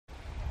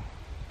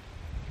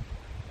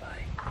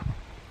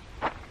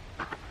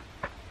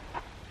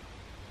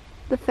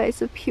The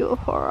face of pure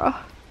horror.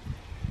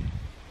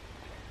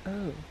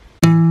 Oh.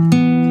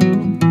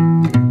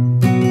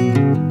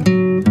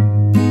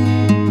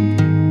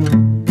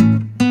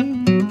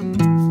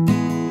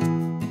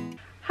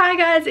 Hi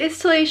guys,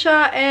 it's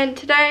Talisha and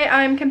today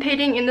I'm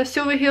competing in the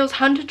Silver Hills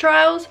Hunter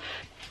Trials.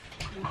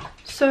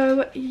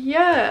 So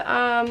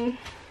yeah,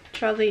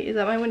 Charlie is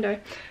at my window.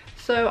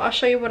 So I'll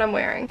show you what I'm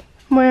wearing.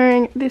 I'm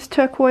wearing this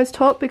turquoise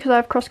top because I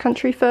have cross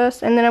country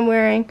first, and then I'm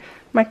wearing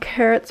my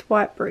carrots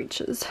white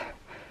breeches.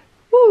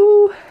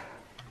 Woo!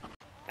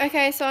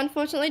 Okay, so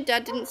unfortunately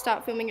Dad didn't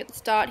start filming at the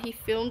start. He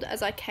filmed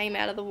as I came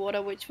out of the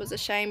water, which was a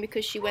shame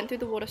because she went through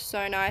the water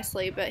so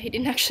nicely, but he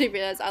didn't actually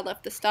realise I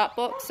left the start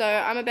box. So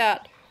I'm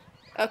about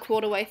a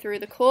quarter way through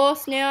the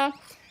course now,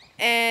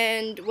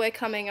 and we're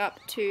coming up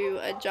to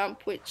a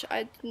jump which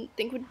I didn't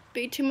think would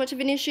be too much of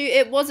an issue.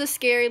 It was a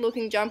scary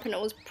looking jump and it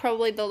was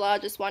probably the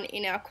largest one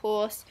in our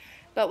course,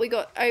 but we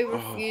got a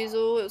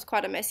refusal. It was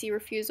quite a messy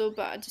refusal,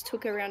 but I just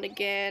took her around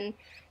again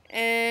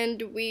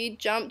and we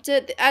jumped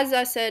it. As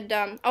I said,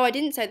 oh, I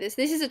didn't say this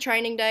is a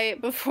training day.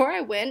 Before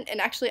I went,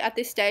 and actually at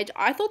this stage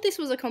I thought this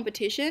was a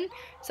competition,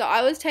 so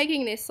I was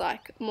taking this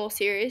like more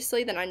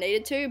seriously than I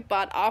needed to,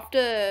 but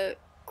after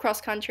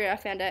cross country I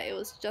found out it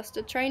was just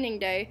a training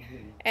day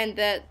and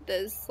that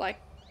there's like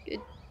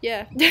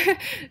yeah.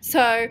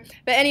 So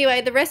but anyway,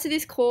 the rest of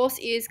this course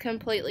is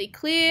completely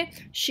clear.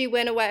 She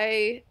went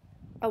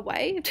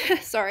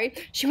sorry,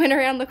 she went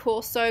around the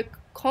course so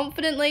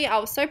confidently. I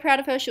was so proud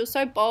of her. She was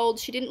so bold.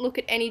 She didn't look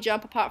at any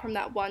jump apart from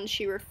that one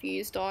she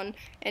refused on,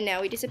 and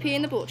now we disappear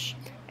in the bush,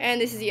 and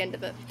this is the end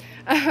of it.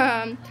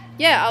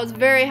 Yeah, I was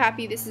very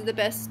happy. This is the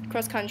best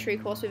cross-country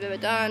course we've ever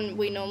done.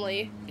 We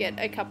normally get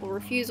a couple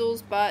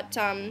refusals, but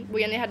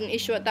we only had an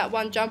issue at that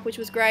one jump, which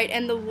was great.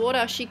 And the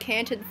water, she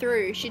cantered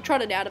through. She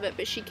trotted out of it,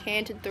 but she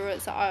cantered through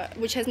it, so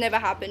which has never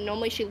happened.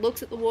 Normally she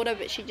looks at the water,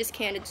 but she just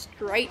cantered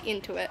straight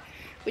into it,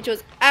 which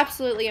was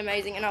absolutely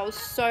amazing, and I was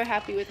so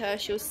happy with her.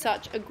 She was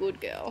such a good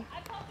girl.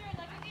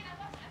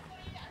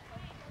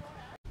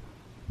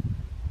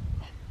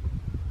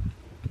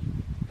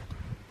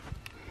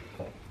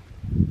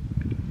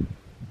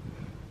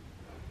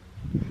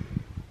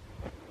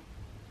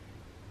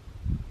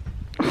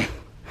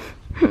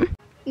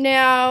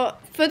 Now,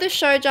 for the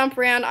show jump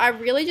round, I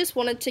really just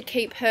wanted to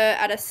keep her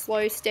at a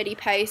slow, steady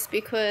pace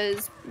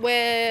because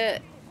we're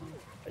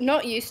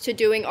not used to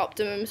doing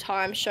optimum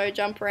time show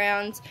jump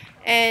rounds,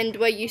 and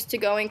we're used to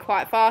going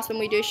quite fast when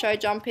we do show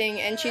jumping,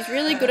 and she's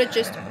really good at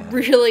just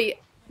really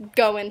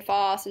going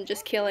fast and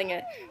just killing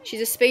it.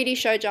 She's a speedy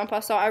show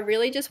jumper, so I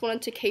really just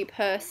wanted to keep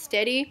her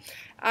steady.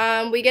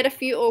 We get a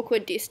few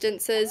awkward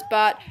distances,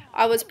 but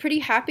I was pretty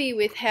happy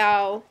with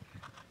how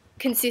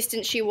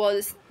consistent she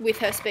was with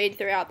her speed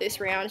throughout this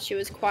round. She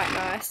was quite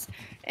nice.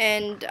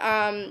 And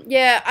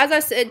yeah, as I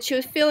said, she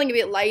was feeling a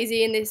bit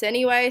lazy in this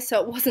anyway, so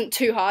it wasn't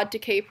too hard to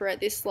keep her at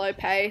this slow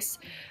pace.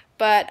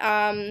 But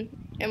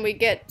and we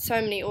get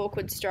so many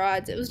awkward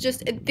strides. It was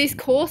just, this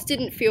course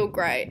didn't feel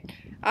great.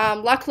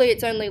 Luckily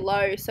it's only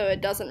low, so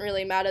it doesn't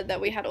really matter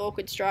that we had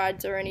awkward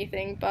strides or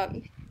anything, but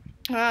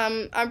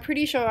I'm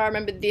pretty sure I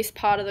remember this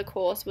part of the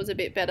course was a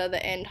bit better.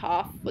 The end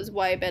half was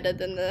way better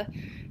than the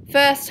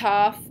first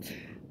half.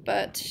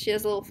 But she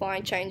has a little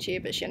flying change here,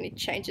 but she only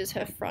changes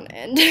her front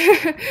end,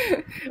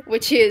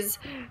 which is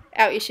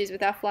our issues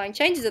with our flying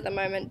changes at the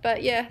moment.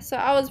 But yeah, so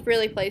I was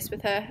really pleased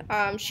with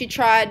her. She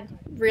tried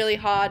really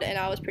hard and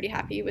I was pretty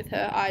happy with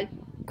her. I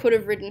could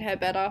have ridden her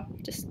better,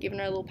 just given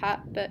her a little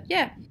pat, but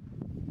yeah.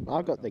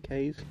 I've got the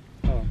keys.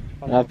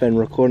 I've been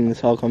recording this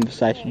whole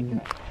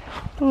conversation.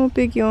 Oh,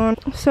 big yawn.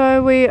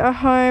 So we are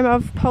home.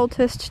 I've pole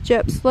tested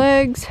Jep's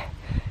legs,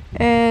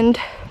 and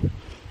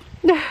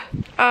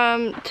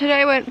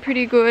today went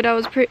pretty good. I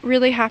was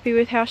really happy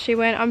with how she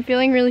went. I'm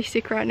feeling really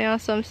sick right now,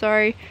 so I'm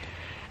sorry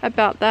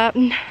about that.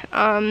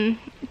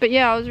 But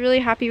yeah, I was really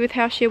happy with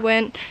how she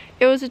went.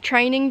 It was a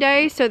training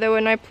day, so there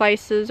were no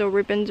places or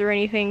ribbons or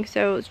anything,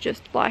 so it was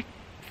just like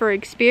for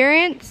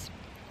experience.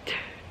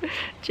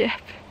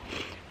 Jep.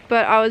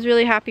 But I was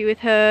really happy with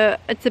her.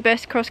 It's the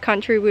best cross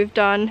country we've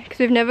done because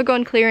we've never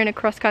gone clear in a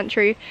cross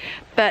country,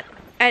 but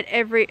at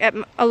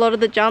a lot of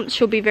the jumps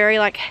she'll be very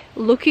like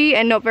looky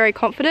and not very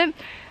confident,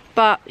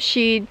 but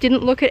she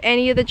didn't look at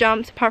any of the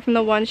jumps apart from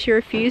the one she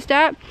refused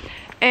at,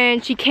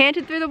 and she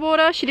cantered through the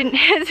water. She didn't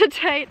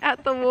hesitate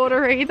at the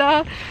water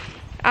either.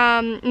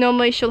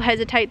 Normally she'll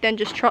hesitate then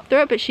just trot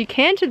through it, but she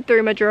cantered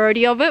through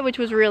majority of it, which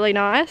was really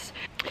nice.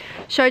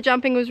 Show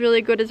jumping was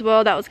really good as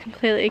well. That was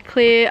completely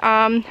clear.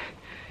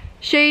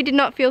 She did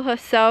not feel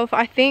herself.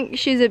 I think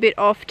she's a bit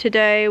off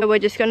today. We're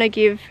just gonna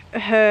give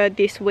her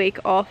this week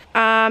off.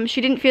 She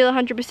didn't feel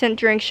 100%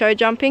 during show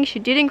jumping. She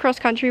did in cross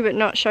country, but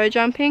not show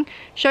jumping.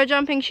 Show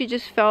jumping, she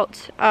just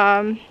felt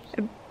a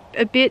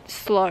bit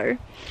slow.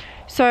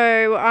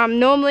 So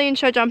normally in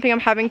show jumping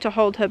I'm having to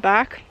hold her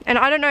back, and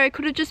I don't know, it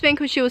could have just been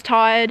because she was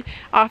tired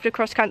after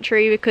cross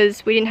country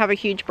because we didn't have a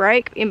huge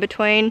break in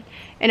between,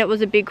 and it was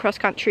a big cross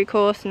country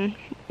course, and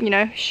you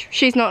know,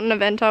 she's not an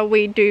eventer.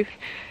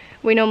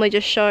 We normally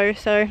just show,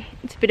 so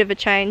it's a bit of a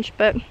change.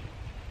 But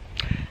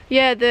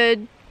yeah, the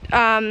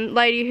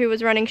lady who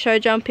was running show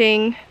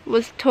jumping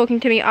was talking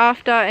to me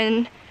after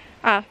and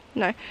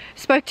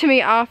spoke to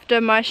me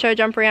after my show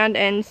jump round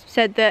and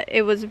said that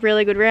it was a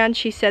really good round.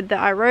 She said that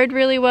I rode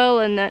really well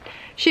and that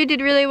she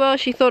did really well.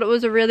 She thought it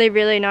was a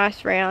really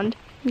nice round.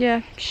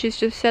 Yeah, she's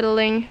just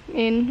settling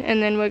in,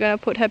 and then we're going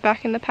to put her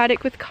back in the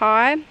paddock with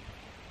Kai.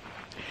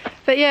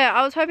 But yeah,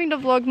 I was hoping to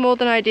vlog more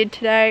than I did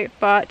today,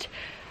 but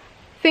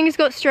things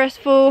got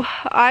stressful.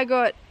 I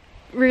got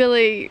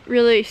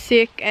really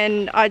sick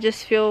and I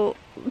just feel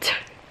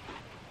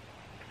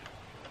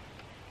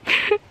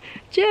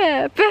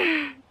Jep.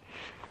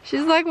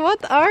 She's like,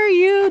 what are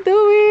you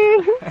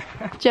doing?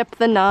 Jep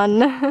the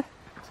nun.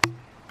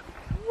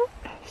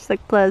 She's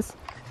like, please.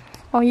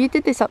 Oh, you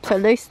did this up so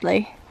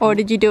loosely. Or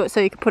did you do it so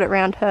you could put it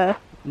around her?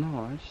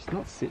 No, she's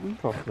not sitting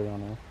properly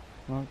on her.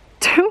 Like,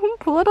 don't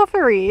pull it off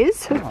her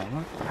ears. no,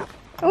 like,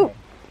 Oh,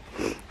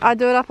 I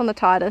do it up on the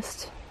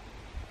tightest.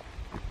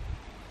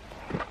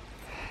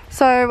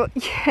 So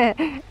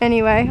yeah,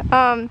 anyway,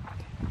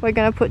 we're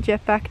gonna put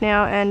Jeff back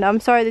now, and I'm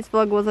sorry this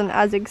vlog wasn't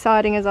as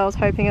exciting as I was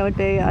hoping it would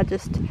be. I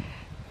just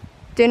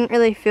didn't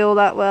really feel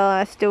that well, and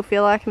I still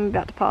feel like I'm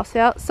about to pass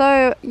out.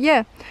 So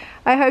yeah,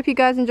 I hope you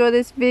guys enjoy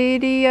this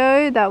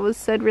video. That was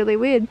said really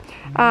weird.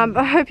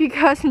 I hope you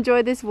guys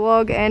enjoyed this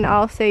vlog, and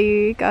I'll see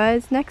you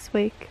guys next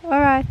week.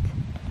 Alright,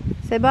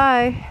 say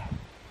bye.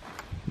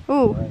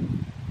 Ooh,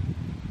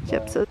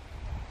 Jeff says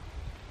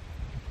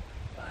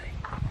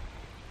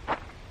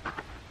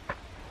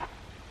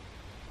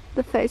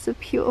the face of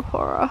pure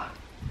horror.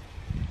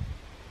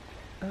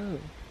 oh.